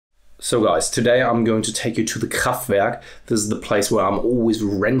So guys, today I'm going to take you to the Kraftwerk. This is the place where I'm always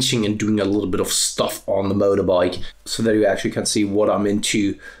wrenching and doing a little bit of stuff on the motorbike so that you actually can see what I'm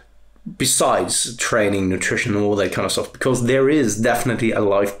into besides training, nutrition and all that kind of stuff, because there is definitely a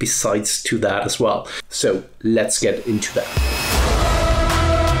life besides to that as well. So let's get into that.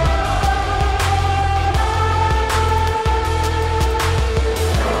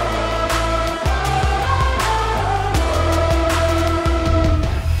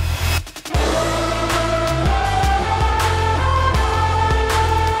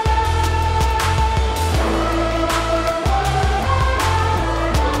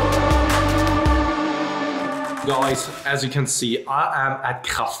 Guys, as you can see, I am at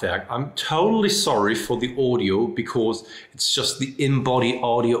Kraftwerk. I'm totally sorry for the audio because it's just the in-body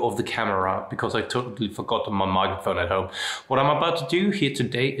audio of the camera because I totally forgot my microphone at home. What I'm about to do here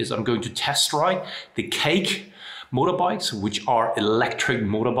today is I'm going to test ride the Cake motorbikes, which are electric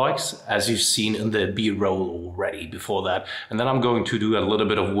motorbikes, as you've seen in the B-roll already before that. And then I'm going to do a little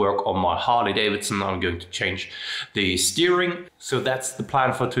bit of work on my Harley Davidson. I'm going to change the steering. So that's the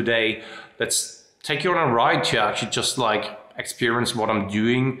plan for today. Let's take you on a ride to actually just like experience what I'm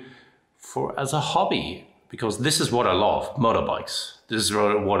doing as a hobby, because this is what I love, motorbikes. This is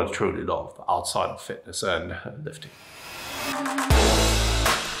what I truly love outside of fitness and lifting.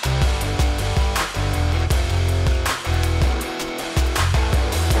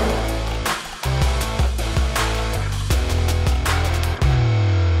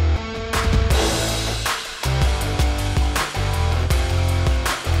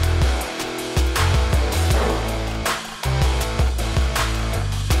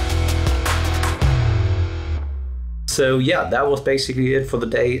 So yeah, that was basically it for the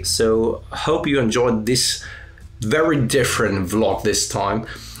day. So I hope you enjoyed this very different vlog this time,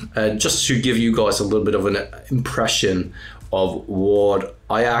 just to give you guys a little bit of an impression of what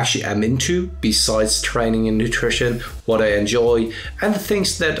I actually am into besides training and nutrition, what I enjoy, and the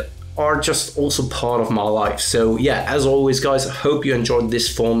things that are just also part of my life. So yeah, as always guys, I hope you enjoyed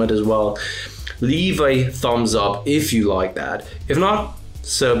this format as well. Leave a thumbs up if you like that. If not,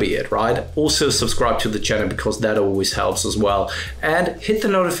 so be it, right? Also subscribe to the channel because that always helps as well. And hit the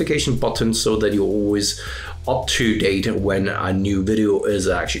notification button so that you're always up to date when a new video is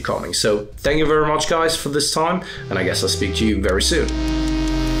actually coming. So thank you very much guys for this time, and I guess I'll speak to you very soon.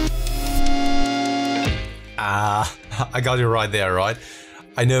 I got you right there, right?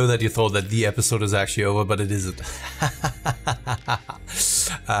 I know that you thought that the episode is actually over, but it isn't.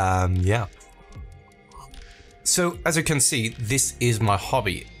 Yeah. So as you can see, this is my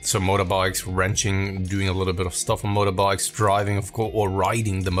hobby. So motorbikes, wrenching, doing a little bit of stuff on motorbikes, driving of course, or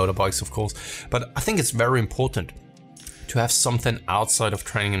riding the motorbikes of course. But I think it's very important to have something outside of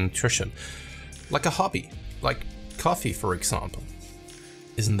training and nutrition, like a hobby, like coffee for example.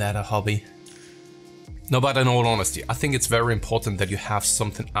 Isn't that a hobby? No, but in all honesty, I think it's very important that you have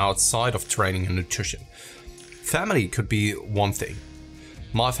something outside of training and nutrition. Family could be one thing.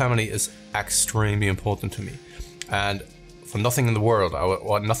 My family is extremely important to me. And for nothing in the world,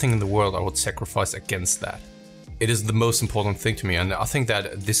 I would sacrifice against that. It is the most important thing to me, and I think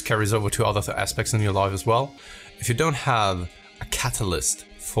that this carries over to other aspects in your life as well. If you don't have a catalyst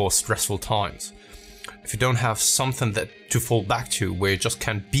for stressful times, if you don't have something to fall back to where you just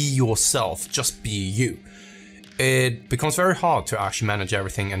can be yourself, just be you, it becomes very hard to actually manage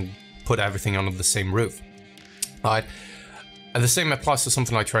everything and put everything under the same roof, right? And the same applies to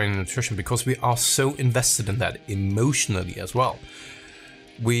something like training and nutrition, because we are so invested in that emotionally as well.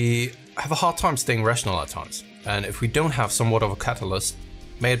 We have a hard time staying rational at times. And if we don't have somewhat of a catalyst,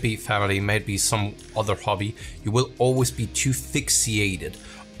 may it be family, may it be some other hobby, you will always be too fixated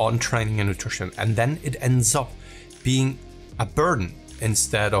on training and nutrition. And then it ends up being a burden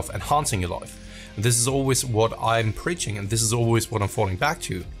instead of enhancing your life. And this is always what I'm preaching, and this is always what I'm falling back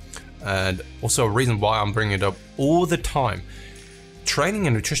to. And also a reason why I'm bringing it up all the time. Training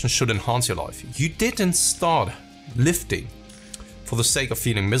and nutrition should enhance your life. You didn't start lifting for the sake of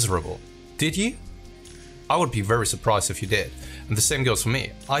feeling miserable, did you? I would be very surprised if you did. And the same goes for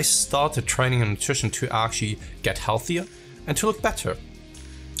me. I started training and nutrition to actually get healthier and to look better.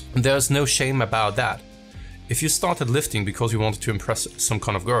 And there's no shame about that. If you started lifting because you wanted to impress some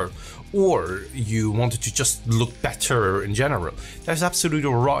kind of girl, or you wanted to just look better in general, that's absolutely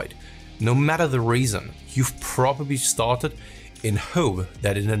alright. No matter the reason, you've probably started in hope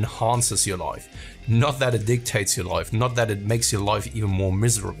that it enhances your life, not that it dictates your life, not that it makes your life even more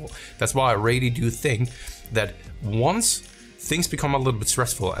miserable. That's why I really do think that once things become a little bit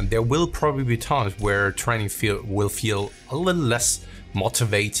stressful, and there will probably be times where training will feel a little less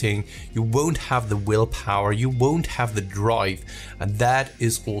motivating, you won't have the willpower, you won't have the drive, and that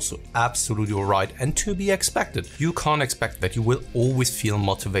is also absolutely alright and to be expected. You can't expect that you will always feel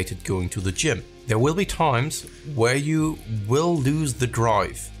motivated going to the gym. There will be times where you will lose the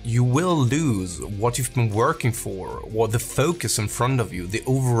drive, you will lose what you've been working for, or the focus in front of you, the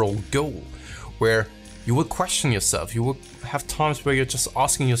overall goal, where you will question yourself. You will have times where you're just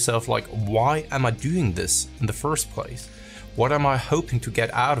asking yourself, like, why am I doing this in the first place? What am I hoping to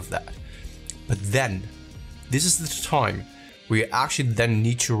get out of that? But then, this is the time where you actually then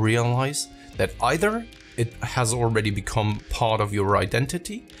need to realize that either it has already become part of your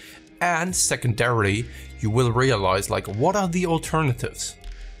identity, and secondarily, you will realize, like, what are the alternatives?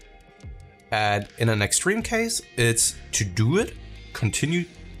 And in an extreme case, it's to do it, continue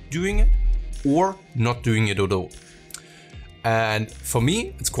doing it, or not doing it at all. And for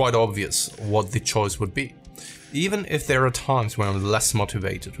me, it's quite obvious what the choice would be. Even if there are times when I'm less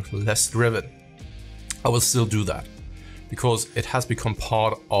motivated, less driven, I will still do that because it has become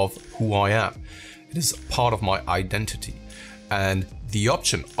part of who I am. It is part of my identity. And the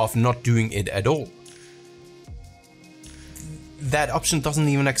option of not doing it at all, that option doesn't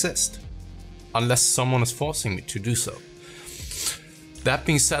even exist unless someone is forcing me to do so. That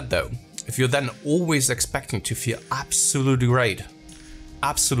being said though, if you're then always expecting to feel absolutely great,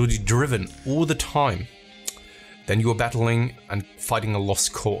 absolutely driven all the time, then you're battling and fighting a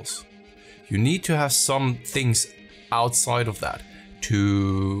lost cause. You need to have some things outside of that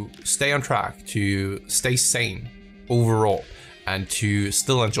to stay on track, to stay sane overall, and to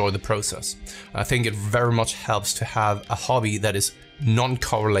still enjoy the process. I think it very much helps to have a hobby that is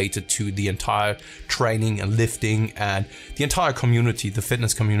non-correlated to the entire training and lifting and the entire community, the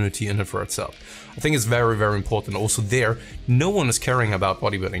fitness community in and for itself. I think it's very, very important. Also there, no one is caring about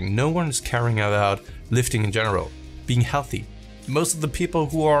bodybuilding. No one is caring about lifting in general, being healthy. Most of the people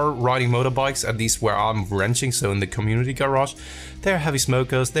who are riding motorbikes, at least where I'm wrenching, so in the community garage, they're heavy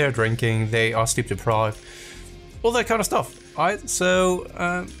smokers, they're drinking, they are sleep deprived, all that kind of stuff, right?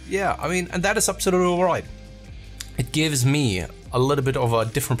 So yeah, I mean, and that is absolutely all right. It gives me a little bit of a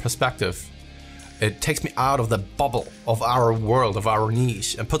different perspective. It takes me out of the bubble of our world, of our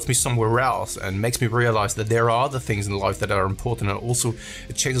niche, and puts me somewhere else and makes me realize that there are other things in life that are important. And also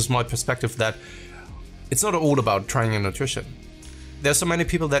it changes my perspective that it's not all about training and nutrition. There's so many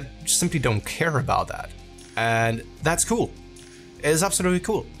people that simply don't care about that. And that's cool. It is absolutely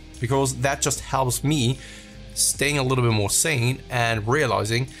cool because that just helps me staying a little bit more sane and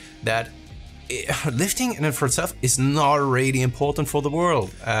realizing that lifting in and for itself is not really important for the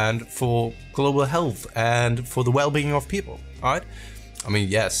world and for global health and for the well-being of people, right? I mean,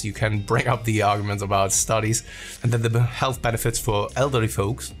 yes, you can bring up the arguments about studies and then the health benefits for elderly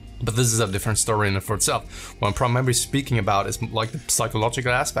folks, but this is a different story in and for itself. What I'm primarily speaking about is like the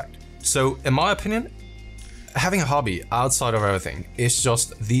psychological aspect. So in my opinion, having a hobby outside of everything is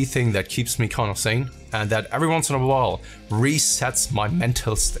just the thing that keeps me kind of sane and that every once in a while resets my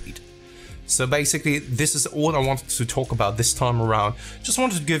mental state. So basically, this is all I wanted to talk about this time around. Just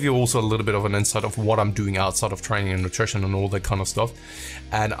wanted to give you also a little bit of an insight of what I'm doing outside of training and nutrition and all that kind of stuff.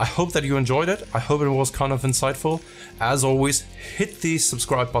 And I hope that you enjoyed it. I hope it was kind of insightful. As always, hit the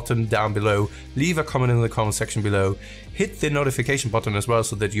subscribe button down below. Leave a comment in the comment section below. Hit the notification button as well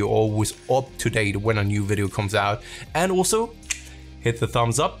so that you're always up to date when a new video comes out. And also, hit the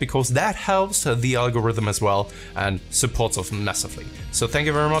thumbs up because that helps the algorithm as well and supports us massively. So thank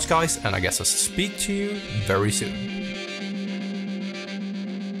you very much guys, and I guess I'll speak to you very soon.